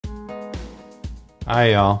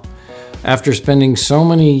Hi, y'all. After spending so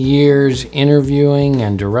many years interviewing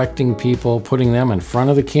and directing people, putting them in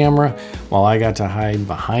front of the camera while I got to hide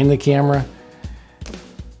behind the camera,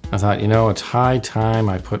 I thought, you know, it's high time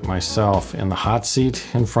I put myself in the hot seat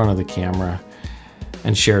in front of the camera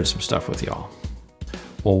and shared some stuff with y'all.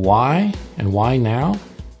 Well, why and why now?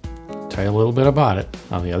 I'll tell you a little bit about it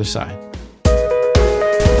on the other side.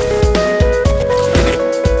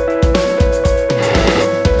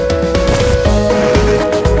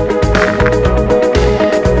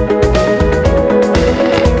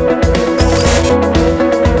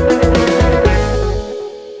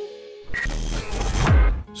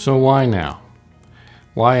 So why now?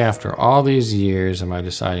 Why after all these years am I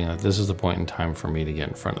deciding that this is the point in time for me to get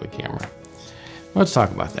in front of the camera? Let's talk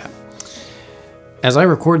about that. As I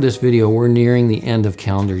record this video, we're nearing the end of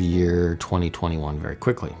calendar year 2021 very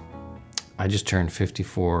quickly. I just turned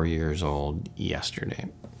 54 years old yesterday.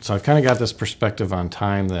 So I've kind of got this perspective on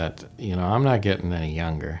time that, you know, I'm not getting any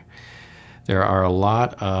younger. There are a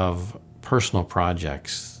lot of personal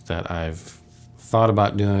projects that I've thought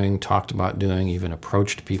about doing, talked about doing, even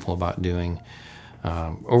approached people about doing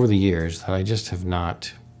over the years that I just have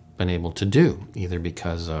not been able to do, either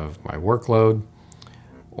because of my workload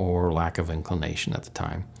or lack of inclination at the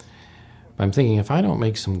time. But I'm thinking if I don't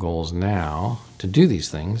make some goals now to do these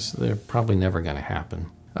things, they're probably never going to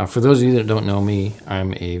happen. For those of you that don't know me,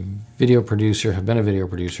 I'm a video producer, have been a video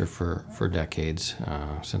producer for decades,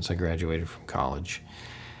 since I graduated from college,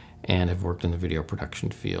 and have worked in the video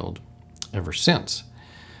production field ever since.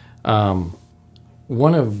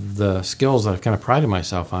 One of the skills that I've kind of prided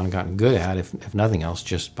myself on and gotten good at, if nothing else,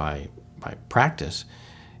 just by practice,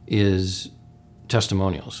 is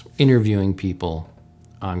testimonials, interviewing people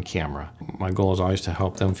on camera. My goal is always to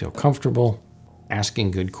help them feel comfortable,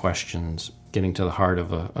 asking good questions, getting to the heart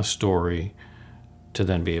of a story to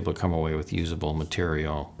then be able to come away with usable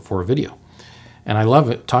material for a video. And I love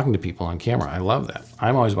it, talking to people on camera. I love that.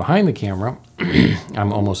 I'm always behind the camera.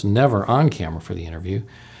 I'm almost never on camera for the interview,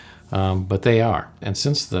 but they are. And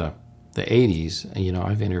since the 80s, you know,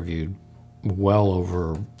 I've interviewed well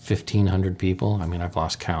over 1,500 people. I mean, I've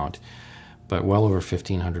lost count, but well over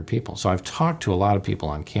 1,500 people. So I've talked to a lot of people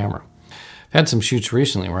on camera. I've had some shoots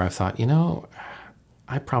recently where I've thought, you know,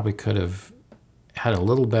 I probably could have had a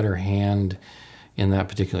little better hand in that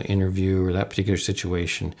particular interview or that particular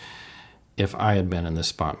situation if I had been in this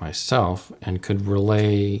spot myself and could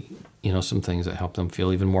relay, you know, some things that help them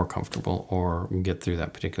feel even more comfortable or get through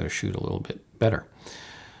that particular shoot a little bit better.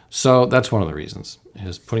 So that's one of the reasons,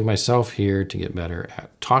 is putting myself here to get better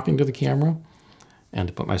at talking to the camera and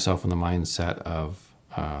to put myself in the mindset of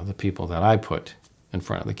the people that I put in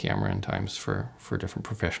front of the camera in times for different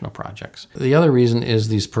professional projects. The other reason is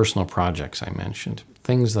these personal projects I mentioned,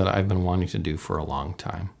 things that I've been wanting to do for a long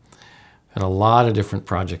time. Had a lot of different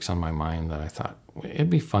projects on my mind that I thought, it'd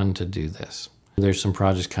be fun to do this. There's some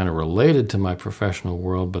projects kind of related to my professional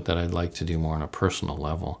world, but that I'd like to do more on a personal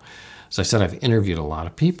level. As I said, I've interviewed a lot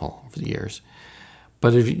of people over the years,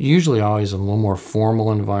 but it's usually always a little more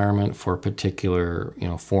formal environment for a particular, you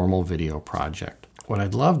know, formal video project. What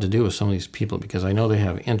I'd love to do with some of these people, because I know they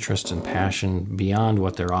have interest and passion beyond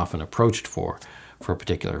what they're often approached for a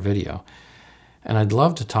particular video. And I'd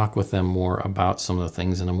love to talk with them more about some of the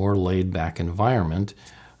things in a more laid-back environment,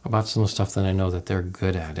 about some of the stuff that I know that they're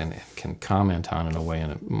good at and can comment on in a way in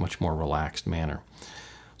a much more relaxed manner.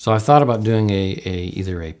 So I've thought about doing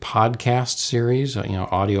either a podcast series, you know,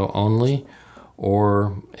 audio only,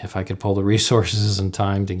 or if I could pull the resources and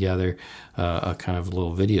time together, a kind of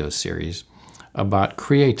little video series about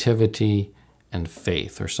creativity and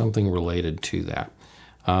faith or something related to that.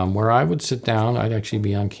 Where I would sit down, I'd actually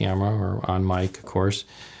be on camera or on mic, of course,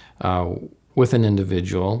 with an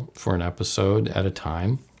individual for an episode at a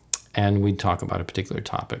time, and we'd talk about a particular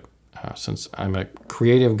topic. Since I'm a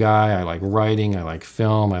creative guy, I like writing, I like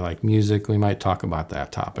film, I like music, we might talk about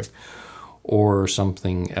that topic. Or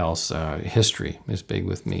something else. History is big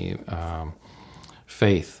with me.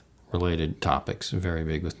 Faith-related topics, very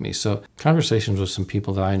big with me. So conversations with some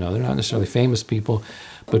people that I know, they're not necessarily famous people,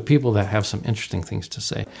 but people that have some interesting things to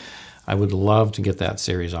say. I would love to get that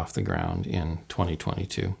series off the ground in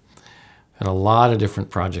 2022. Had a lot of different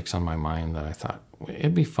projects on my mind that I thought,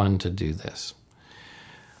 it'd be fun to do this.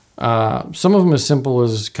 Some of them as simple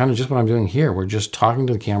as kind of just what I'm doing here. We're just talking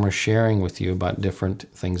to the camera, sharing with you about different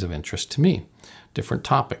things of interest to me, different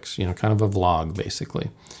topics, you know, kind of a vlog,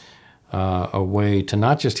 basically. A way to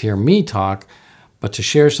not just hear me talk, but to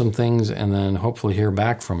share some things and then hopefully hear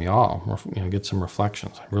back from you all, you know, get some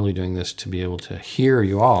reflections. I'm really doing this to be able to hear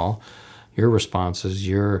you all, your responses,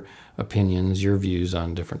 your opinions, your views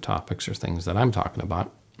on different topics or things that I'm talking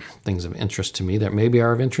about, things of interest to me that maybe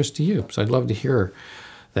are of interest to you. So I'd love to hear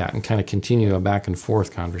that and kind of continue a back and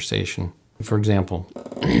forth conversation. For example,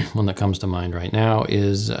 one that comes to mind right now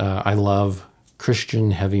is I love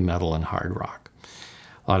Christian heavy metal and hard rock.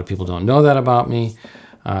 A lot of people don't know that about me,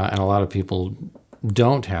 and a lot of people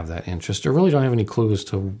don't have that interest or really don't have any clue as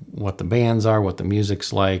to what the bands are, what the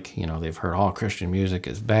music's like. You know, they've heard all Christian music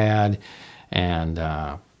is bad, and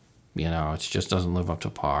you know, it just doesn't live up to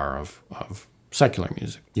par of secular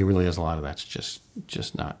music. It really is a lot of that's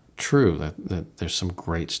just not true, that there's some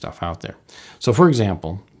great stuff out there. So for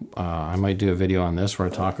example, I might do a video on this where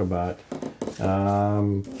I talk about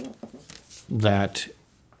that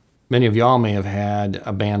many of y'all may have had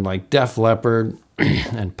a band like Def Leppard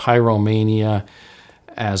and Pyromania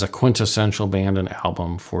as a quintessential band and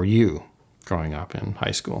album for you growing up in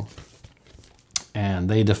high school. And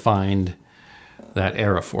they defined that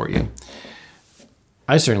era for you.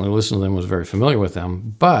 I certainly listened to them, was very familiar with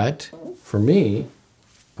them, but for me,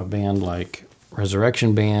 a band like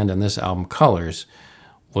Resurrection Band and this album Colors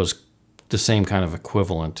was the same kind of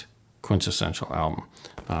equivalent quintessential album.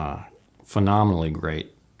 Phenomenally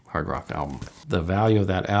great hard rock album. The value of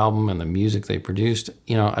that album and the music they produced,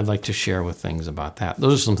 you know, I'd like to share with things about that.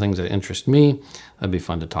 Those are some things that interest me. That'd be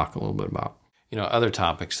fun to talk a little bit about. You know, other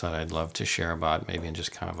topics that I'd love to share about, maybe in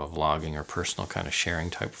just kind of a vlogging or personal kind of sharing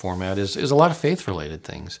type format, is a lot of faith-related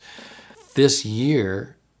things. This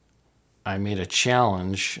year, I made a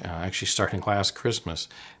challenge, actually starting last Christmas,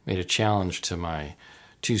 made a challenge to my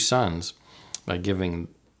two sons by giving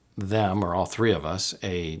them, or all three of us,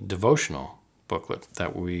 a devotional booklet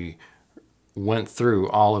that we went through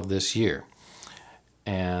all of this year.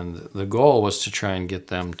 And the goal was to try and get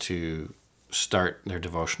them to start their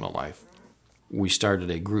devotional life. We started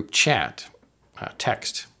a group chat,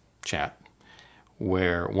 text chat,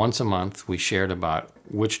 where once a month we shared about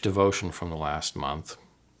which devotion from the last month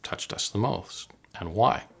touched us the most and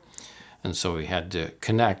why. And so we had to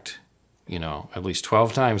connect, you know, at least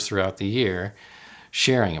 12 times throughout the year,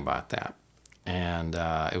 sharing about that. And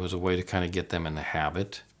it was a way to kind of get them in the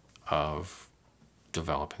habit of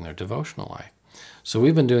developing their devotional life. So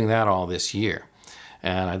we've been doing that all this year.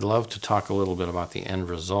 And I'd love to talk a little bit about the end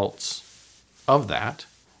results of that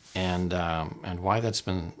and why that's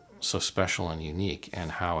been so special and unique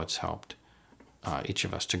and how it's helped each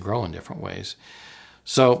of us to grow in different ways.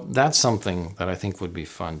 So that's something that I think would be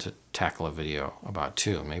fun to tackle a video about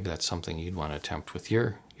too. Maybe that's something you'd want to attempt with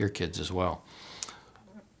your kids as well.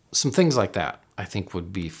 Some things like that I think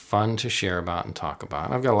would be fun to share about and talk about.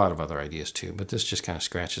 And I've got a lot of other ideas too, but this just kind of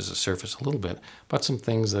scratches the surface a little bit about some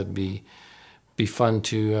things that'd be fun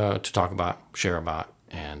to talk about, share about,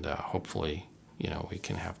 and hopefully, you know, we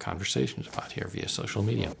can have conversations about here via social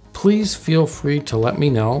media. Please feel free to let me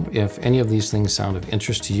know if any of these things sound of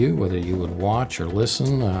interest to you, whether you would watch or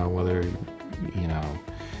listen, whether, you know,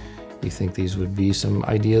 you think these would be some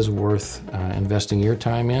ideas worth investing your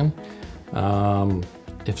time in.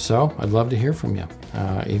 If so, I'd love to hear from you.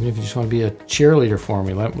 Even if you just want to be a cheerleader for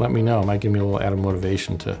me, let me know. It might give me a little added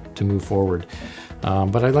motivation to move forward.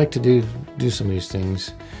 But I'd like to do some of these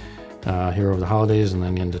things here over the holidays and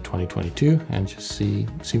then into 2022 and just see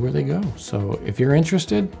where they go. So if you're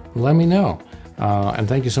interested, let me know. And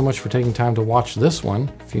thank you so much for taking time to watch this one.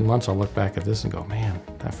 In a few months, I'll look back at this and go, man,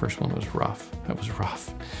 that first one was rough. That was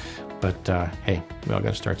rough. But hey, we all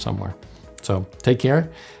got to start somewhere. So take care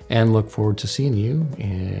and look forward to seeing you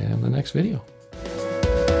in the next video.